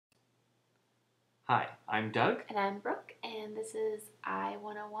Hi, I'm Doug. And I'm Brooke, and this is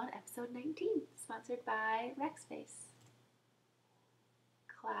i101 episode 19, sponsored by Rackspace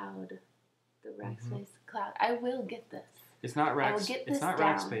Cloud. The Rackspace Cloud. I will get this. It's not I will get this It's not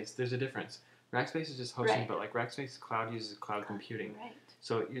down. Rackspace. There's a difference. Rackspace is just hosting, Right. but like Rackspace Cloud uses cloud computing. Right.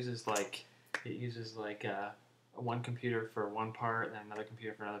 So it uses one computer for one part, and then another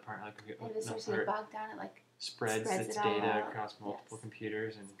computer for another part, another computer. And if it starts to get bogged down, it like spreads its it all data out. across multiple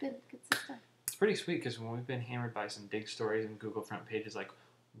computers, and it's good system. It's pretty sweet because when we've been hammered by some big stories in Google front pages, like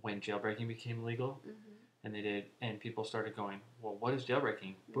when jailbreaking became legal, and people started going, well, what is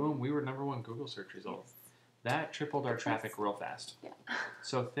jailbreaking? Boom, we were #1 Google search result. Yes. That tripled our traffic real fast. Yeah.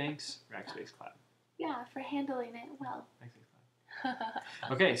 So thanks, Rackspace Cloud. Yeah, for handling it well. Rackspace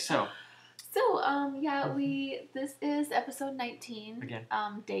Cloud. Okay, so. This is episode 19. Again.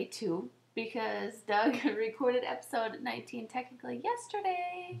 Day 2, because Doug recorded episode 19 technically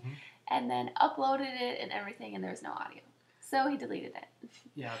yesterday, and then uploaded it and everything, and there was no audio. So he deleted it.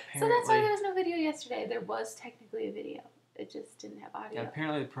 Yeah, apparently. So that's why there was no video yesterday. There was technically a video. It just didn't have audio. Yeah,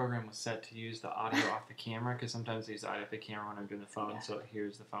 apparently the program was set to use the audio off the camera, because sometimes they use the audio off the camera when I'm doing the phone, so it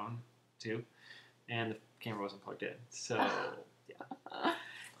hears the phone too. And the camera wasn't plugged in. So, yeah.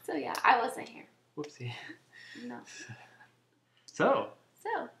 So, yeah, I wasn't here. Whoopsie. No. So,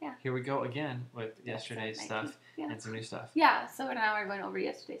 yeah. Here we go again with yesterday's stuff and some new stuff. Yeah, so now we're going over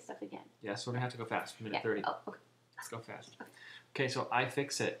yesterday's stuff again. Yeah, so we're going to have to go fast. Minute 30. Oh, okay. Let's go fast. Okay, so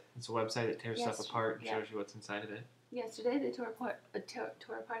ifixit. It's a website that tears stuff apart and shows you what's inside of it. Yesterday, they tore apart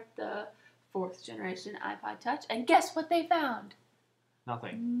the 4th generation iPod Touch, and guess what they found?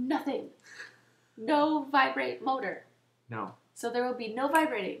 Nothing. No vibrate motor. No. So there will be no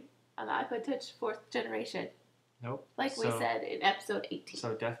vibrating on the iPod Touch 4th generation. Nope. Like we said in episode 18.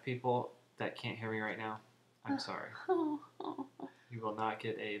 So deaf people that can't hear me right now, I'm sorry. You will not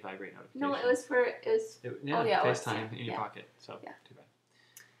get a vibrate notification. No, it was FaceTime in your pocket. So too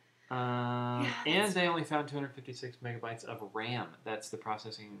bad. And they only found 256 megabytes of RAM. That's the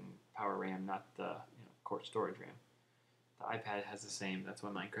processing power RAM, not the core storage RAM. The iPad has the same. That's why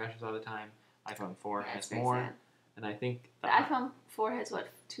mine crashes all the time. iPhone 4 has more. Sad. And I think the iPhone 4 has what?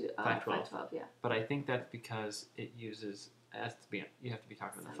 512. Yeah. But I think that's because it uses. You have to be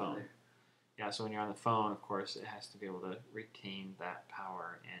talking on the phone. Yeah. So when you're on the phone, of course, it has to be able to retain that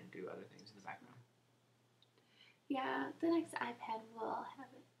power and do other things in the background. Yeah. The next iPad will have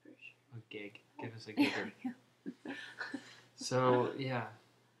it for sure. A gig. Give us a gigger. So yeah,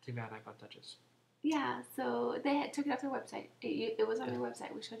 too bad iPod touches. Yeah. So they took it off their website. It was on their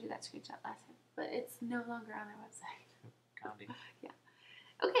website. We showed you that screenshot last time. But it's no longer on their website. County. Yeah.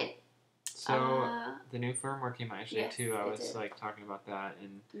 Okay. So the new firmware came out yesterday too. I was did. Talking about that,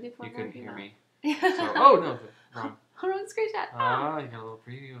 and you couldn't hear me. So, no, wrong. Wrong screenshot. Oh, you got a little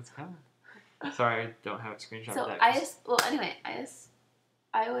preview. What's coming? Sorry, I don't have a screenshot So of that.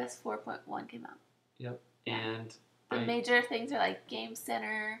 iOS 4.1 came out. Yep. And the major things are like Game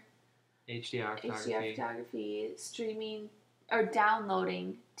Center, HDR photography, streaming or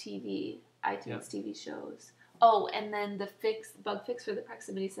downloading iTunes TV shows. Oh, and then the bug fix for the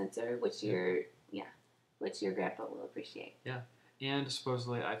proximity sensor, which your grandpa will appreciate. Yeah, and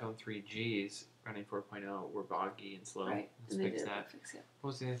supposedly iPhone 3Gs running 4.0 were boggy and slow. Right, Let's fix that. What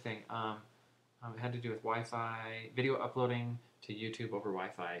was the other thing? It had to do with Wi-Fi, video uploading to YouTube over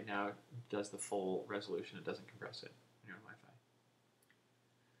Wi-Fi. Now it does the full resolution. It doesn't compress it when you're on Wi-Fi.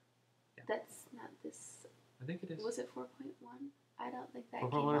 Yeah. That's not this. I think it is. Was it 4.1? I don't think that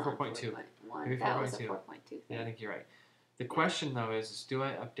 4.1 came or out 4.2. Maybe that was a 4.2 thing. Yeah, I think you're right. The question, though, is do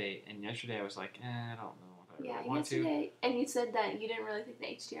I update? And yesterday I was like, I don't know if I really want to. And you said that you didn't really think the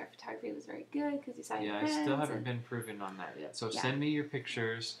HDR photography was very good because you saw your friends. I still haven't been proven on that yet. So send me your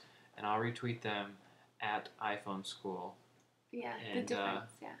pictures, and I'll retweet them at iPhone School. Yeah, the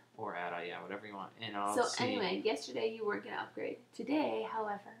difference, Or at, whatever you want. And I'll see. Anyway, yesterday you weren't going to upgrade. Today,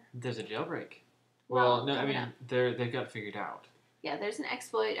 however. There's a jailbreak. Well, no, I mean, they've got it figured out. Yeah, there's an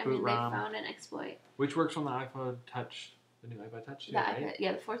exploit. They found an exploit. Which works on the iPod Touch, the new iPod Touch too, right?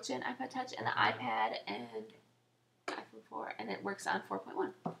 The 4th gen iPod Touch and the iPad and iPhone 4, and it works on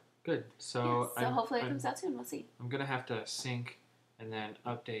 4.1. Good. So, hopefully it comes out soon. We'll see. I'm going to have to sync and then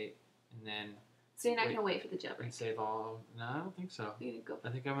update and then... So you're not going to wait for the jailbreak? And save all... No, I don't think so. You go. I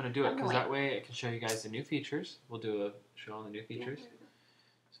think I'm going to do it because that way I can show you guys the new features. We'll do a show on the new features.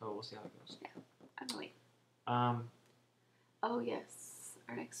 So we'll see how it goes. Yeah, I'm going to wait. Oh, yes.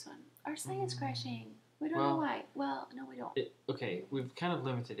 Our next one. Our site is crashing. We don't know why. Well, no, we don't. Okay, we've kind of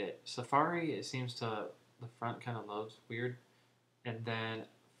limited it. Safari, it seems to... The front kind of loads weird. And then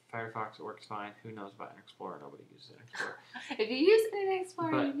Firefox works fine. Who knows about Internet Explorer? Nobody uses Internet Explorer. If you use Internet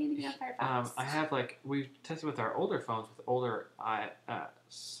Explorer, you need to be on Firefox. I have we've tested with our older phones with older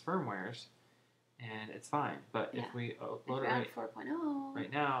firmwares, and it's fine. But if we load it right, 4.0.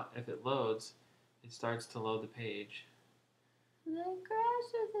 right now, if it loads, it starts to load the page. Then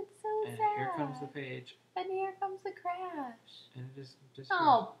crashes. It's so and sad. And here comes the page. And here comes the crash. And it just.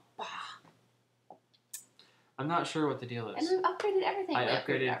 Oh. I'm not sure what the deal is. And we've upgraded everything. We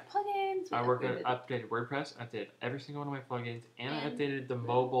upgraded our plugins. I updated WordPress. I updated every single one of my plugins, and I updated the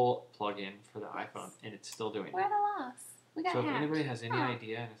mobile plugin for the iPhone, and it's still doing it. We're at a loss. We got So hacked. if anybody has any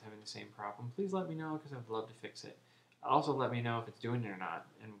idea and is having the same problem, please let me know because I'd love to fix it. Also, let me know if it's doing it or not,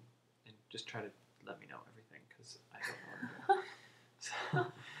 and just try to let me know everything because I don't know what I'm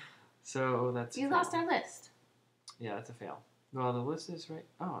doing. So that's. You lost our list. Yeah, that's a fail. Well, the list is right.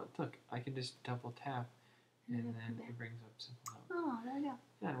 Oh, look, I can just double tap. And then it brings up Simple Note. Oh, there we go.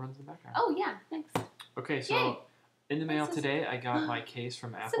 Yeah, it runs in the background. Oh, yeah. Thanks. Okay, so in the mail today, I got my case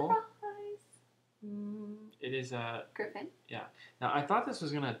from Apple. Surprise! It is a... Griffin. Yeah. Now, I thought this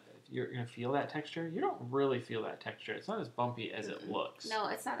was going to... You're going to feel that texture. You don't really feel that texture. It's not as bumpy as it looks. No,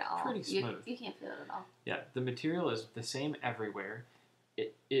 it's not at all. Pretty smooth. You can't feel it at all. Yeah, the material is the same everywhere.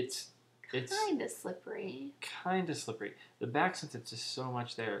 It's kind of slippery. Kind of slippery. The back, since it's just so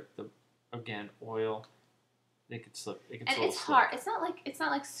much there, again, oil... It could slip. And it's hard. It's not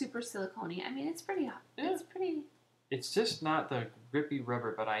like super silicone-y. I mean, it's pretty. Yeah. It's pretty. It's just not the grippy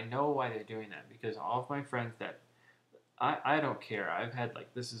rubber, but I know why they're doing that because all of my friends that I don't care. I've had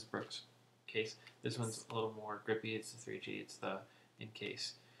this is Brooke's case. This one's a little more grippy. It's the 3G. It's the in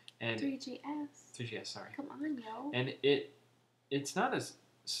case. And 3GS. 3GS. Sorry. Come on, yo. And it's not as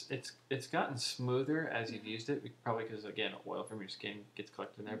it's gotten smoother as you've used it, probably because again oil from your skin gets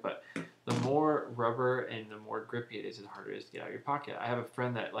collected in there, but the more rubber and the more grippy it is, the harder it is to get out of your pocket. I have a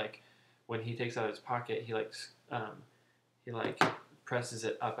friend that when he takes out of his pocket, he presses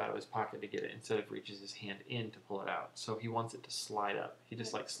it up out of his pocket to get it instead of reaches his hand in to pull it out. So he wants it to slide up. He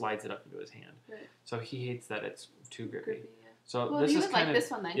just slides it up into his hand. Right. So he hates that it's too grippy. So this is kind of this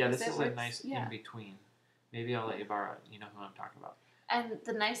one then. Yeah, this is a nice in between. Maybe I'll let you borrow it. You know who I'm talking about. And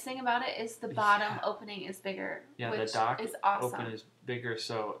the nice thing about it is the bottom opening is bigger. Yeah, which the dock is awesome. open is bigger,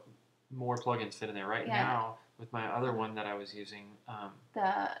 so more plugins fit in there. Right now, with my other one that I was using,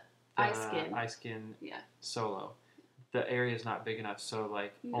 the iSkin Solo, the area is not big enough, so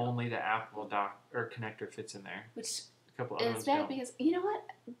only the Apple dock or connector fits in there. Which a couple other is ones bad don't. because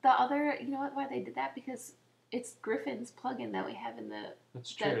why they did that? Because it's Griffin's plugin that we have in the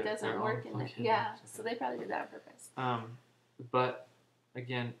that doesn't work in it. Yeah, so they probably did that on purpose. But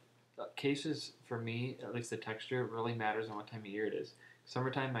again, cases for me, at least the texture really matters on what time of year it is.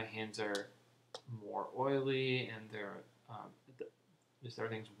 Summertime, my hands are more oily and they're just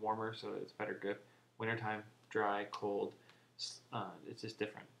everything's warmer, so it's better grip. Wintertime, dry, cold. It's just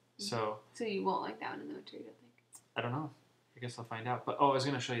different. Mm-hmm. So you won't like that one in the winter, you don't think? I don't know. I guess I'll find out. But I was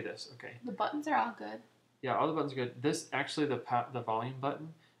going to show you this. Okay. The buttons are all good. Yeah, all the buttons are good. This actually the volume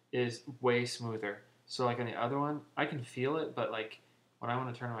button is way smoother. So on the other one, I can feel it, but when I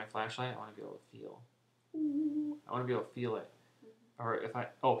want to turn on my flashlight, I want to be able to feel. Ooh. I want to be able to feel it. Or if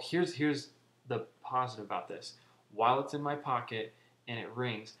here's the positive about this. While it's in my pocket and it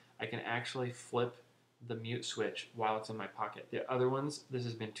rings, I can actually flip the mute switch while it's in my pocket. The other ones, this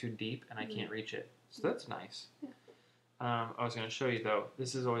has been too deep and I can't reach it. So that's nice. Yeah. I was going to show you though,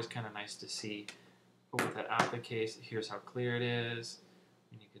 this is always kind of nice to see. But with that out the case, here's how clear it is.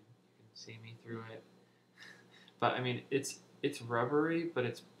 And you can see me through it. But I mean, it's rubbery, but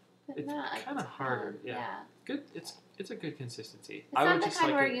it's kind of harder. Yeah. Good. It's a good consistency. It's not the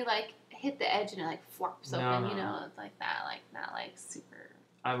kind where you hit the edge and it flops open. No. It's like that. Not super.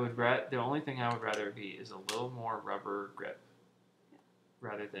 The only thing I would rather be is a little more rubber grip,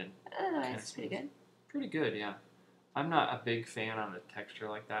 rather than. It's pretty good. Pretty good, yeah. I'm not a big fan on the texture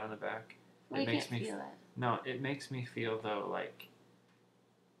like that on the back. Well, it makes me feel it. No, it makes me feel though like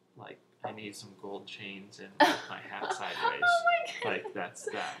I need some gold chains and my hat sideways. Oh my God. That's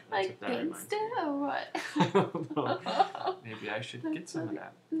that. That's like what that reminds me. or what? I don't know. Maybe I should get some of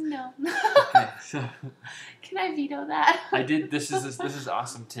that. No. Okay, so can I veto that? I did. This is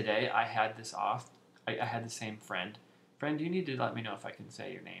awesome. Today I had this off. I had the same friend. Friend, you need to let me know if I can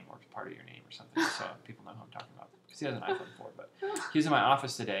say your name or part of your name or something, so people know who I'm talking about. Because he has an iPhone 4, but he was in my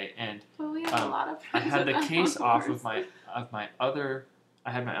office today, and we have a lot of I had the case off of my other.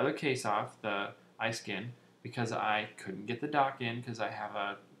 I had my other case off, the iSkin, because I couldn't get the dock in because I have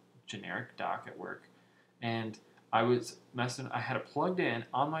a generic dock at work. And I was messing, I had it plugged in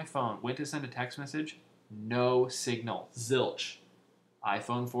on my phone, went to send a text message, no signal, zilch.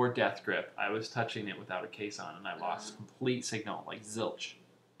 iPhone 4 death grip. I was touching it without a case on, and I lost complete signal, like zilch.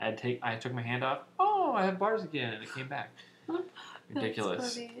 I took my hand off. Oh, I have bars again, and it came back.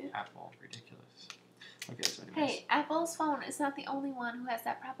 Ridiculous. Apple, ridiculous. Okay, so anyways. Hey, Apple's phone is not the only one who has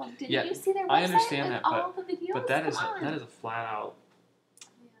that problem. Didn't you see their website I understand with that, all the videos? But that is a flat out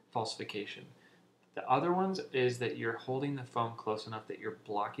falsification. The other ones is that you're holding the phone close enough that you're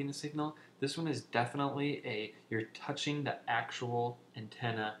blocking the signal. This one is definitely you're touching the actual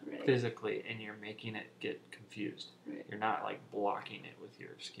antenna physically, and you're making it get confused. Right. You're not like blocking it with your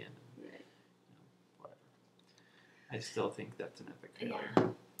skin. Right. Whatever. I still think that's an epic failure. Yeah.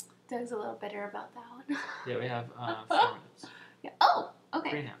 Doug's a little bitter about that one. Yeah, we have 4 minutes. Yeah. Oh,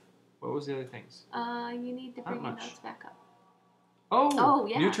 okay. 3.5. What was the other things? You need to bring your notes back up. Oh,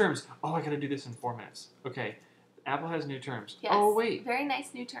 yeah. New terms. Oh, I gotta do this in 4 minutes. Okay. Apple has new terms. Yes. Oh, wait. Very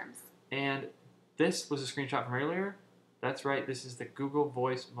nice new terms. And this was a screenshot from earlier. That's right. This is the Google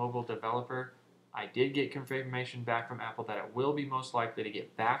Voice Mobile Developer. I did get confirmation back from Apple that it will be most likely to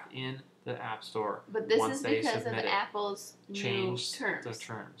get back in the App Store. But this is because of Apple's new terms. The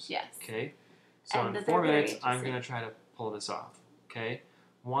terms. Yes. Okay. So in 4 minutes, I'm going to try to pull this off. Okay.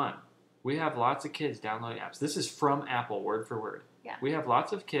 1. We have lots of kids downloading apps. This is from Apple, word for word. Yeah. We have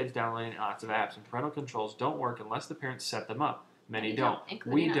lots of kids downloading lots of apps, and parental controls don't work unless the parents set them up. Many don't.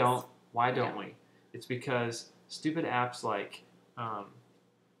 We don't. Why don't we? It's because stupid apps like, I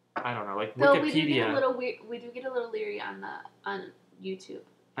don't know, like Wikipedia. We do get a little leery on YouTube.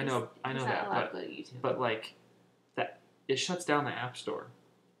 I know that, but like that, it shuts down the App Store.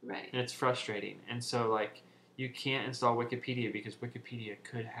 Right. And it's frustrating, and so like you can't install Wikipedia because Wikipedia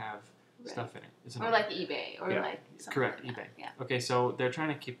could have stuff in it. Or like eBay, or like something correct, like eBay. That. Yeah. Okay, so they're trying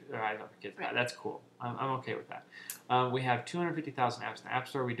to keep their eyes on the kids. Right. That's cool. I'm okay with that. We have 250,000 apps in the App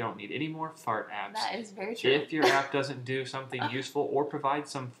Store. We don't need any more fart apps. That is very true. If your app doesn't do something useful or provide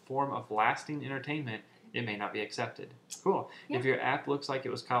some form of lasting entertainment, it may not be accepted. Cool. Yeah. If your app looks like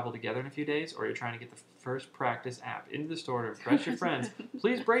it was cobbled together in a few days, or you're trying to get the first practice app into the store to impress your friends,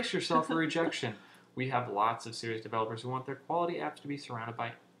 please brace yourself for rejection. We have lots of serious developers who want their quality apps to be surrounded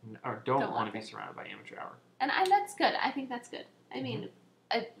by, or don't want to be surrounded by amateur hour. And that's good. I think that's good. I mean,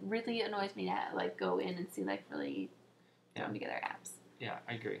 it really annoys me to like go in and see like really thrown together apps. Yeah,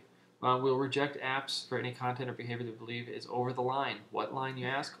 I agree. We'll reject apps for any content or behavior that we believe is over the line. What line, you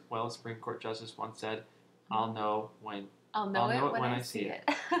ask? Well, a Supreme Court justice once said, I'll know it when I see it.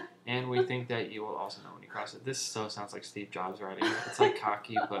 And we think that you will also know when you cross it. This sounds like Steve Jobs writing. It's like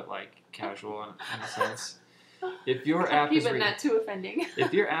cocky, but like casual in a sense. If your app is not too offending.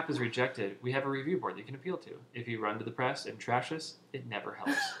 If your app is rejected, we have a review board that you can appeal to. If you run to the press and trash us, it never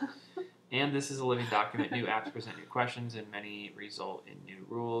helps. And this is a living document. New apps present new questions, and many result in new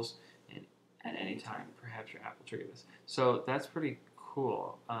rules. And at any time, perhaps your app will trigger this. So that's pretty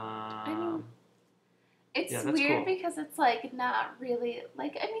cool. It's weird because it's like not really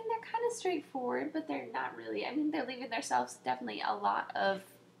like they're kind of straightforward, but they're not really. I mean, they're leaving themselves definitely a lot of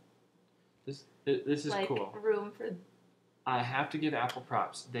this is like, cool room for. I have to give Apple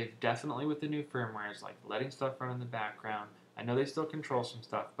props. They've definitely with the new firmwares like letting stuff run in the background. I know they still control some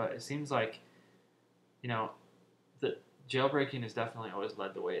stuff, but it seems like the jailbreaking has definitely always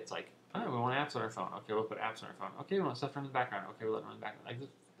led the way. It's like, oh, we want apps on our phone. Okay, we'll put apps on our phone. Okay, we want stuff run in the background. Okay, we'll let it run in the background. Like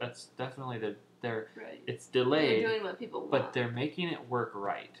that's definitely it's delayed. They're doing what people want. But they're making it work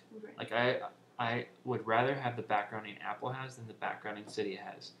right. Like I would rather have the backgrounding Apple has than the backgrounding Cydia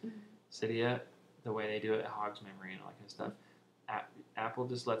has. Mm-hmm. Cydia, the way they do it, hogs memory and all that kind of stuff. Apple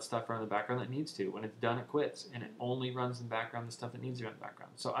just lets stuff run in the background that needs to. When it's done, it quits, and it only runs in the background the stuff that needs to run in the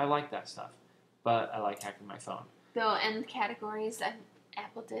background. So I like that stuff, but I like hacking my phone. Though, and categories,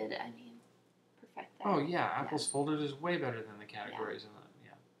 Apple did, perfect that. Oh yeah, Apple's folders is way better than the categories.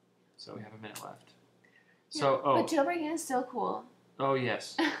 Yeah. So we have a minute left. Yeah, so but jailbreaking is still cool. Oh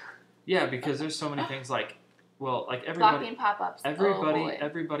yes. Yeah, because there's so many things like everybody blocking pop-ups.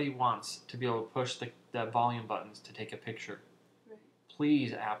 Everybody wants to be able to push the volume buttons to take a picture. Right.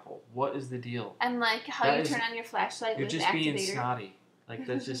 Please, Apple, what is the deal? And like how you turn on your flashlight with the activator. You're just being snotty. Like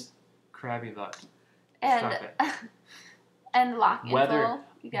that's just crabby butt. And stop it. And lock info.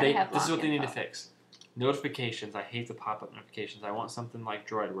 You gotta have lock This is what info. they need to fix. Notifications. I hate the pop-up notifications. I want something like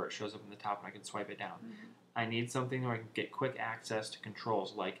Droid where it shows up in the top and I can swipe it down. Mm-hmm. I need something where I can get quick access to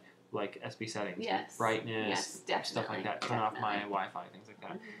controls like SB settings, brightness, stuff like that. Turn off my Wi-Fi, things like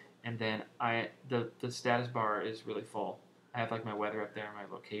that. Mm-hmm. And then the status bar is really full. I have like my weather up there, my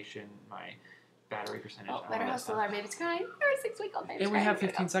location, my battery percentage. Oh, better hustle our baby's crying. You're a 6-week-old baby. And we have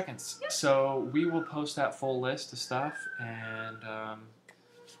 15 seconds. Yep. So we will post that full list of stuff, and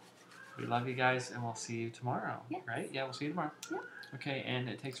We love you guys, and we'll see you tomorrow. Yes. Right? Yeah, we'll see you tomorrow. Yeah. Okay, and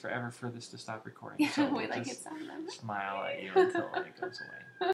it takes forever for this to stop recording. Yeah, so we like just it sound. smile at you until it goes away.